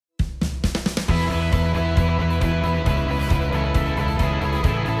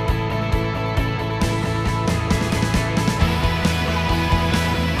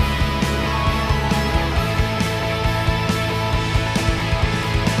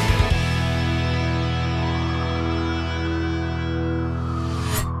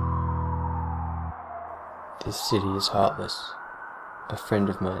This city is heartless. A friend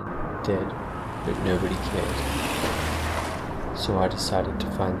of mine, dead, but nobody cared. So I decided to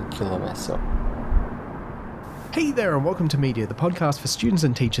find the killer myself. Hey there and welcome to Media, the podcast for students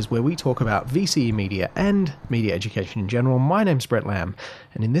and teachers where we talk about VCE media and media education in general. My name's Brett Lamb,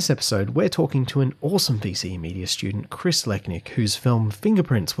 and in this episode we're talking to an awesome VCE media student, Chris Leknick, whose film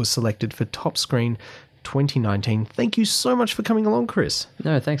Fingerprints was selected for Top Screen 2019. Thank you so much for coming along, Chris.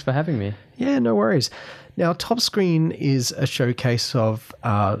 No, thanks for having me. Yeah, no worries. Now, Top Screen is a showcase of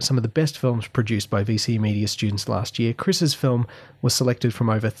some of the best films produced by VCE Media students last year. Chris's film was selected from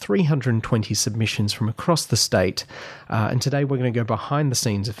over 320 submissions from across the state. And today we're going to go behind the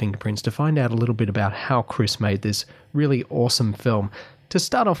scenes of Fingerprints to find out a little bit about how Chris made this really awesome film. To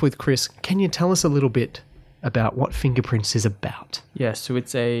start off with, Chris, can you tell us a little bit about what Fingerprints is about? Yeah, so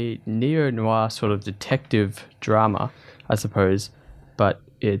it's a neo-noir sort of detective drama, I suppose, but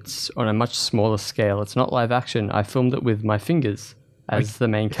it's on a much smaller scale. It's not live action. I filmed it with my fingers as the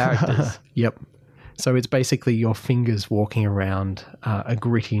main characters. Yep. So it's basically your fingers walking around a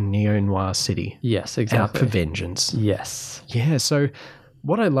gritty neo-noir city. Yes, exactly. Out for vengeance. Yes. Yeah, so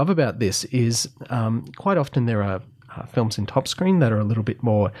what I love about this is quite often there are films in Top Screen that are a little bit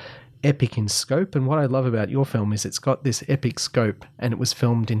more epic in scope, and what I love about your film is it's got this epic scope and it was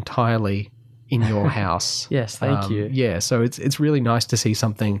filmed entirely in your house. Yes, thank you. Yeah, so it's really nice to see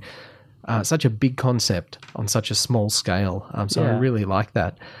something, such a big concept on such a small scale. So I really like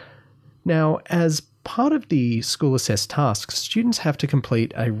that. Now, as part of the school assessed tasks, students have to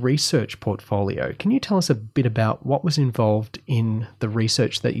complete a research portfolio. Can you tell us a bit about what was involved in the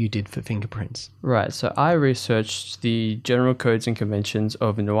research that you did for Fingerprints? Right, so I researched the general codes and conventions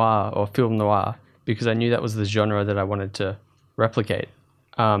of noir or film noir because I knew that was the genre that I wanted to replicate.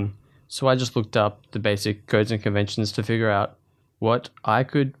 So I just looked up the basic codes and conventions to figure out what I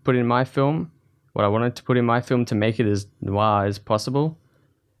could put in my film, what I wanted to put in my film to make it as noir as possible.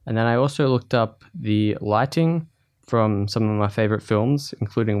 And then I also looked up the lighting from some of my favorite films,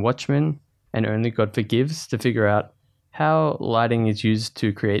 including Watchmen and Only God Forgives, to figure out how lighting is used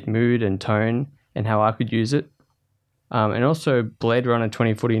to create mood and tone and how I could use it. And also Blade Runner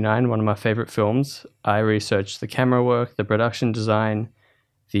 2049, one of my favorite films. I researched the camera work, the production design,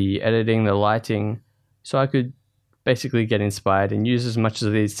 the editing, the lighting, so I could basically get inspired and use as much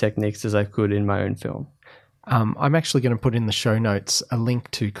of these techniques as I could in my own film. I'm actually going to put in the show notes a link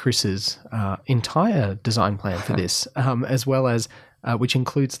to Chris's entire design plan for this, as well as which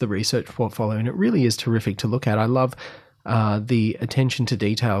includes the research portfolio, and it really is terrific to look at. I love the attention to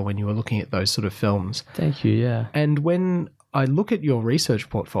detail when you were looking at those sort of films. Thank you, yeah. And when I look at your research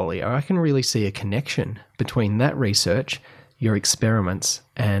portfolio, I can really see a connection between that research, your experiments,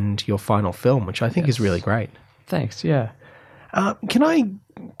 and your final film, which I think is really great. Thanks, yeah. Can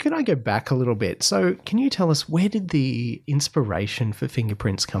I go back a little bit? So can you tell us, where did the inspiration for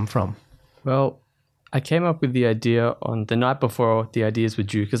Fingerprints come from? Well, I came up with the idea on the night before the ideas were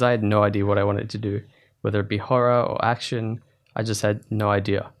due because I had no idea what I wanted to do, whether it be horror or action. I just had no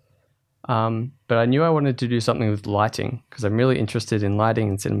idea. But I knew I wanted to do something with lighting because I'm really interested in lighting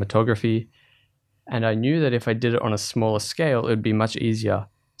and cinematography. And I knew that if I did it on a smaller scale, it would be much easier.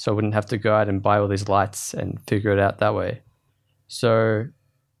 So I wouldn't have to go out and buy all these lights and figure it out that way. So,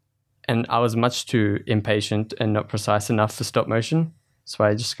 and I was much too impatient and not precise enough for stop motion. So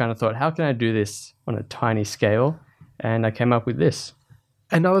I just kind of thought, how can I do this on a tiny scale? And I came up with this.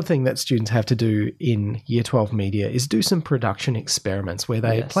 Another thing that students have to do in Year 12 media is do some production experiments where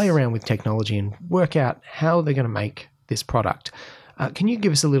they play around with technology and work out how they're going to make this product. Can you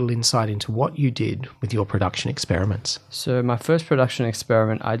give us a little insight into what you did with your production experiments? So my first production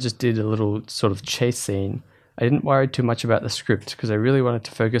experiment, I just did a little sort of chase scene. I didn't worry too much about the script because I really wanted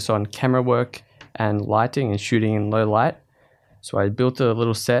to focus on camera work and lighting and shooting in low light. So I built a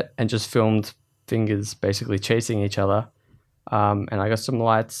little set and just filmed fingers basically chasing each other. And I got some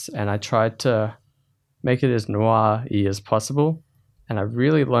lights and I tried to make it as noir-y as possible. And I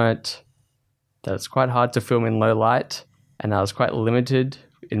really learnt that it's quite hard to film in low light, and I was quite limited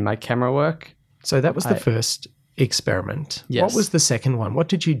in my camera work. So that was the first experiment. Yes. What was the second one? What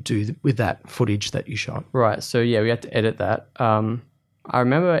did you do with that footage that you shot? Right. So yeah, we had to edit that. I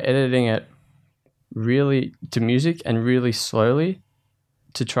remember editing it really to music and really slowly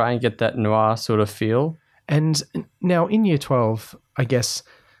to try and get that noir sort of feel. And now in Year 12, I guess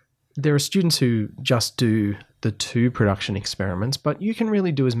there are students who just do the 2 production experiments, but you can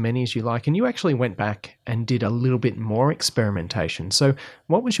really do as many as you like. And you actually went back and did a little bit more experimentation. So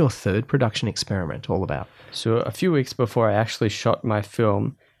what was your 3rd production experiment all about? So a few weeks before I actually shot my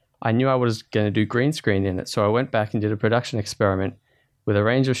film, I knew I was going to do green screen in it. So I went back and did a production experiment with a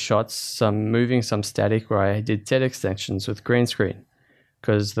range of shots, some moving, some static, where I did set extensions with green screen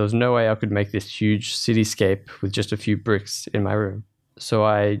because there was no way I could make this huge cityscape with just a few bricks in my room. So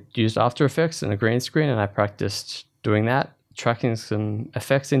I used After Effects and a green screen, and I practiced doing that, tracking some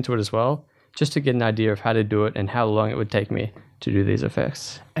effects into it as well, just to get an idea of how to do it and how long it would take me to do these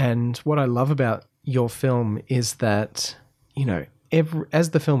effects. And what I love about your film is that, you know, as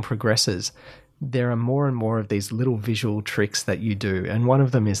the film progresses, there are more and more of these little visual tricks that you do. And one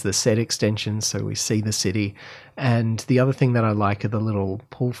of them is the set extensions, so we see the city. And the other thing that I like are the little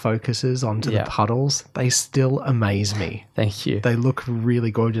pull focuses onto the puddles. They still amaze me. Thank you. They look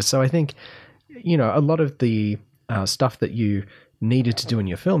really gorgeous. So I think, you know, a lot of the stuff that you needed to do in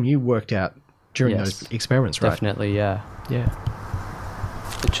your film, you worked out during those experiments, right? Definitely, yeah. Yeah.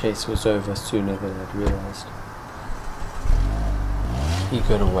 The chase was over sooner than I'd realized. He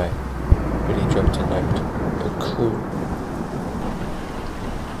got away, but he dropped a note, a clue.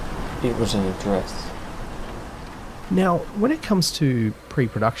 It was an address. Now, when it comes to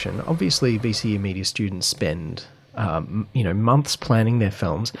pre-production, obviously VCU Media students spend, months planning their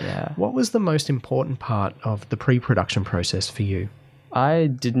films. Yeah. What was the most important part of the pre-production process for you? I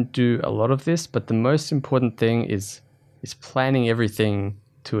didn't do a lot of this, but the most important thing is planning everything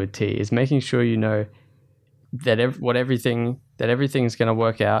to a T, is making sure you know that everything's going to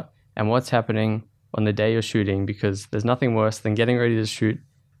work out and what's happening on the day you're shooting, because there's nothing worse than getting ready to shoot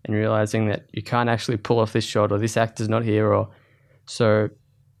and realizing that you can't actually pull off this shot, or this actor's not here. So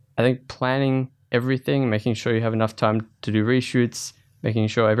I think planning everything, making sure you have enough time to do reshoots, making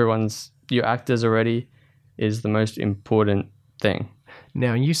sure your actors are ready, is the most important thing.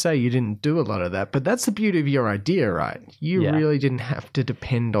 Now, you say you didn't do a lot of that, but that's the beauty of your idea, right? You really didn't have to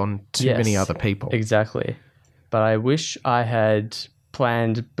depend on too many other people. Exactly. But I wish I had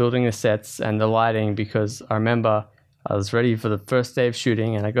planned building the sets and the lighting, because I remember I was ready for the first day of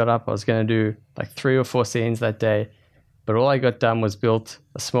shooting and I got up, I was going to do like 3 or 4 scenes that day, but all I got done was built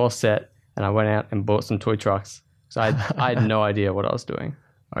a small set and I went out and bought some toy trucks. So I had no idea what I was doing.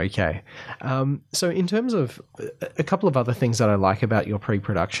 Okay. So in terms of a couple of other things that I like about your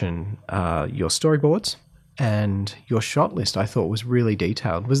pre-production, your storyboards and your shot list, I thought was really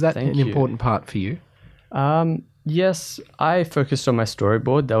detailed. Was that an important part for you? Yes, I focused on my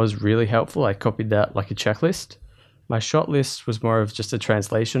storyboard. That was really helpful. I copied that like a checklist. My shot list was more of just a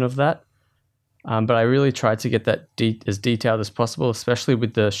translation of that. But I really tried to get that as detailed as possible, especially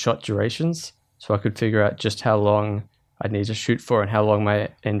with the shot durations, so I could figure out just how long I'd need to shoot for and how long my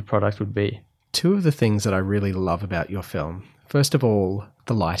end product would be. Two of the things that I really love about your film, first of all,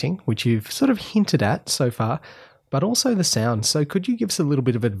 the lighting, which you've sort of hinted at so far, but also the sound. So could you give us a little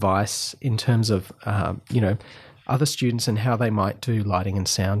bit of advice in terms of, other students and how they might do lighting and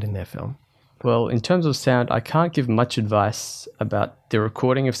sound in their film? Well, in terms of sound, I can't give much advice about the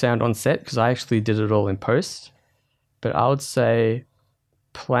recording of sound on set because I actually did it all in post. But I would say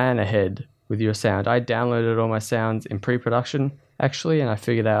plan ahead with your sound. I downloaded all my sounds in pre-production, actually, and I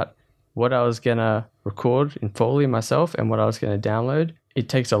figured out what I was going to record in Foley myself and what I was going to download. It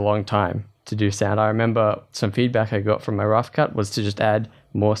takes a long time to do sound. I remember some feedback I got from my rough cut was to just add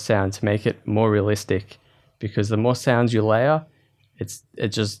more sound to make it more realistic, because the more sounds you layer, it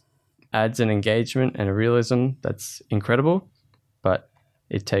just adds an engagement and a realism that's incredible, but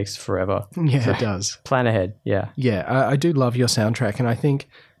it takes forever. Yeah, so it does. Plan ahead, yeah. Yeah, I do love your soundtrack, and I think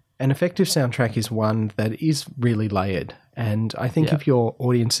an effective soundtrack is one that is really layered. And I think if your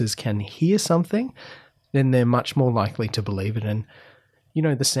audiences can hear something, then they're much more likely to believe it. And,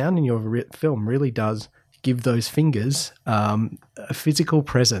 the sound in your film really does give those fingers a physical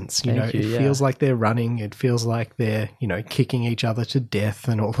presence. It feels like they're running. It feels like they're, kicking each other to death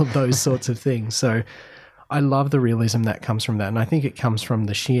and all of those sorts of things. So I love the realism that comes from that. And I think it comes from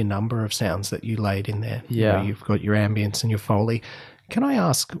the sheer number of sounds that you laid in there. Yeah. You've got your ambience and your Foley. Can I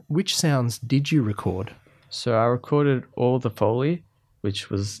ask, which sounds did you record? So I recorded all the Foley, which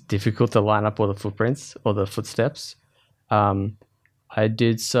was difficult to line up all the footprints or the footsteps. I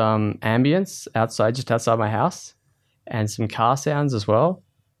did some ambience just outside my house, and some car sounds as well.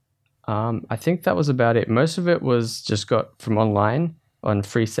 I think that was about it. Most of it was just got from online on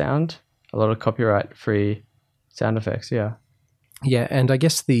Freesound, a lot of copyright-free sound effects, yeah. Yeah, and I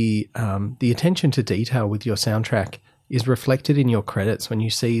guess the attention to detail with your soundtrack is reflected in your credits when you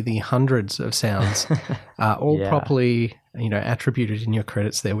see the hundreds of sounds all properly, attributed in your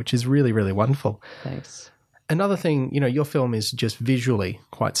credits there, which is really, really wonderful. Thanks. Another thing, your film is just visually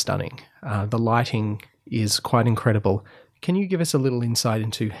quite stunning. The lighting is quite incredible. Can you give us a little insight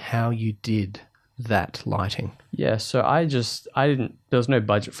into how you did that lighting? Yeah, so there was no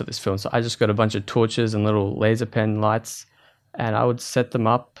budget for this film, so I just got a bunch of torches and little laser pen lights. and I would set them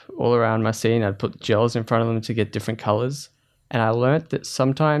up all around my scene. I'd put gels in front of them to get different colors. And I learned that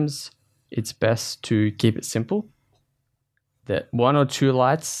sometimes it's best to keep it simple. That 1 or 2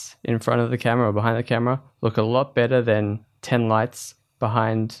 lights in front of the camera or behind the camera look a lot better than 10 lights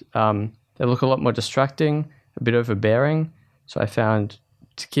behind. They look a lot more distracting, a bit overbearing. So I found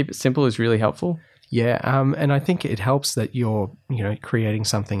to keep it simple is really helpful. Yeah, and I think it helps that you're, creating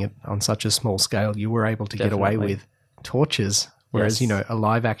something on such a small scale. You were able to get away with torches, whereas, Yes. a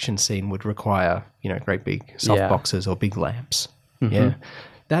live action scene would require, great big soft boxes or big lamps. Mm-hmm. Yeah,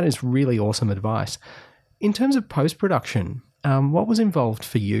 that is really awesome advice. In terms of post-production, what was involved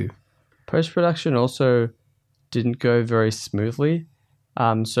for you? Post-production also didn't go very smoothly.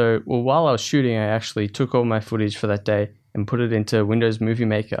 While I was shooting, I actually took all my footage for that day and put it into Windows Movie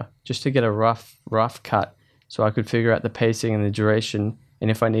Maker just to get a rough cut so I could figure out the pacing and the duration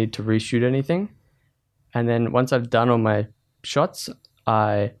and if I needed to reshoot anything. And then once I've done all my shots,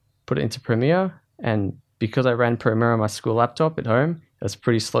 I put it into Premiere, and because I ran Premiere on my school laptop at home, it was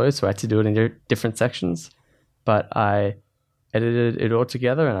pretty slow, so I had to do it in different sections. But I edited it all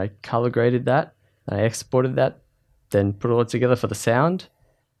together and I color graded that and I exported that, then put it all together for the sound.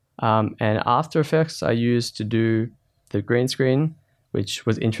 And After Effects I used to do the green screen, which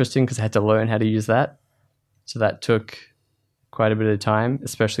was interesting because I had to learn how to use that. So that took quite a bit of time,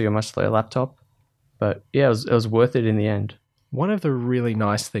 especially on my slow laptop. But yeah, it was worth it in the end. One of the really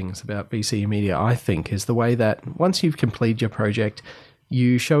nice things about VCU Media, I think, is the way that once you've completed your project,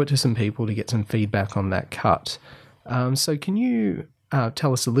 you show it to some people to get some feedback on that cut. So can you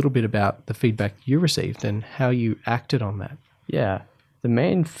tell us a little bit about the feedback you received and how you acted on that? Yeah, the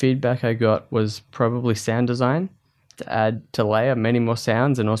main feedback I got was probably sound design, to layer many more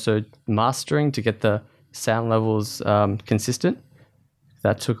sounds, and also mastering to get the sound levels consistent.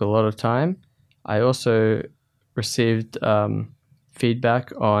 That took a lot of time. I also received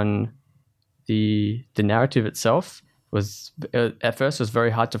feedback on the narrative itself. At first it was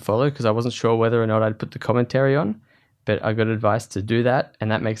very hard to follow because I wasn't sure whether or not I'd put the commentary on, but I got advice to do that, and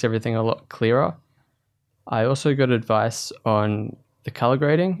that makes everything a lot clearer. I also got advice on the color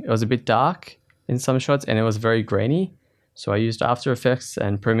grading. It was a bit dark in some shots and it was very grainy, so I used After Effects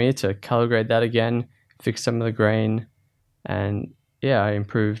and Premiere to color grade that again, fix some of the grain, and yeah, I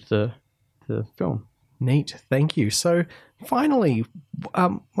improved the film. Neat, thank you. So finally,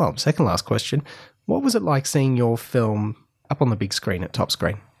 second last question, what was it like seeing your film up on the big screen at Top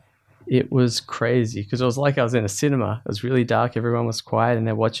Screen? It was crazy because it was like I was in a cinema. It was really dark, everyone was quiet and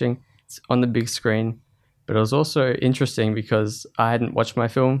they're watching. It's on the big screen. But it was also interesting because I hadn't watched my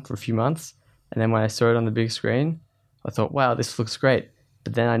film for a few months, and then when I saw it on the big screen, I thought, wow, this looks great.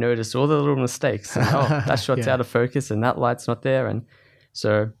 But then I noticed all the little mistakes. And, that shot's out of focus and that light's not there. And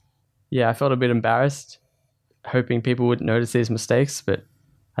so, yeah, I felt a bit embarrassed, hoping people wouldn't notice these mistakes, but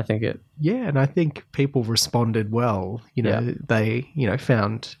I think it... Yeah, and I think people responded well. They,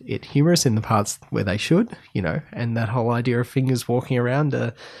 found it humorous in the parts where they should, and that whole idea of fingers walking around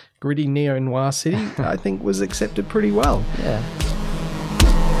a gritty neo-noir city, I think was accepted pretty well. Yeah.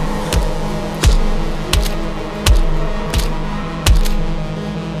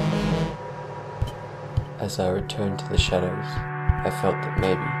 As I returned to the shadows, I felt that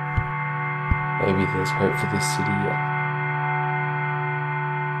maybe there's hope for this city yet.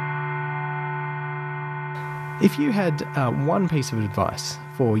 If you had one piece of advice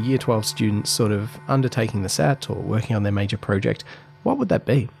for Year 12 students sort of undertaking the SAT or working on their major project, what would that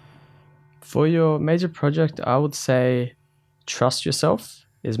be? For your major project, I would say trust yourself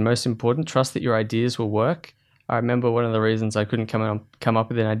is most important. Trust that your ideas will work. I remember one of the reasons I couldn't come up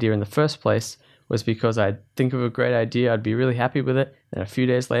with an idea in the first place was because I'd think of a great idea, I'd be really happy with it, and a few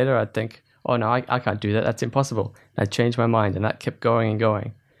days later I'd think, oh no, I can't do that, that's impossible. And I'd change my mind, and that kept going and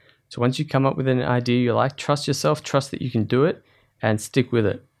going. So once you come up with an idea you like, trust yourself, trust that you can do it, and stick with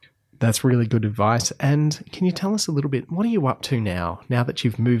it. That's really good advice. And can you tell us a little bit, what are you up to now that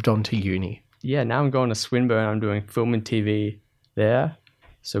you've moved on to uni? Yeah, now I'm going to Swinburne. I'm doing film and TV there.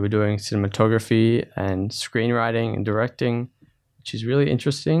 So we're doing cinematography and screenwriting and directing, which is really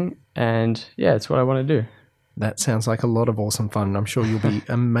interesting. And yeah, it's what I want to do. That sounds like a lot of awesome fun. I'm sure you'll be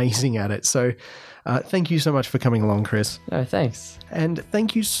amazing at it. So thank you so much for coming along, Chris. No, thanks. And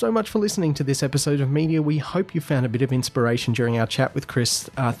thank you so much for listening to this episode of Media. We hope you found a bit of inspiration during our chat with Chris.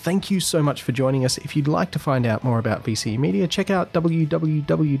 Thank you so much for joining us. If you'd like to find out more about VCU Media, check out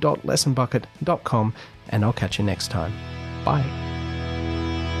www.lessonbucket.com, and I'll catch you next time. Bye.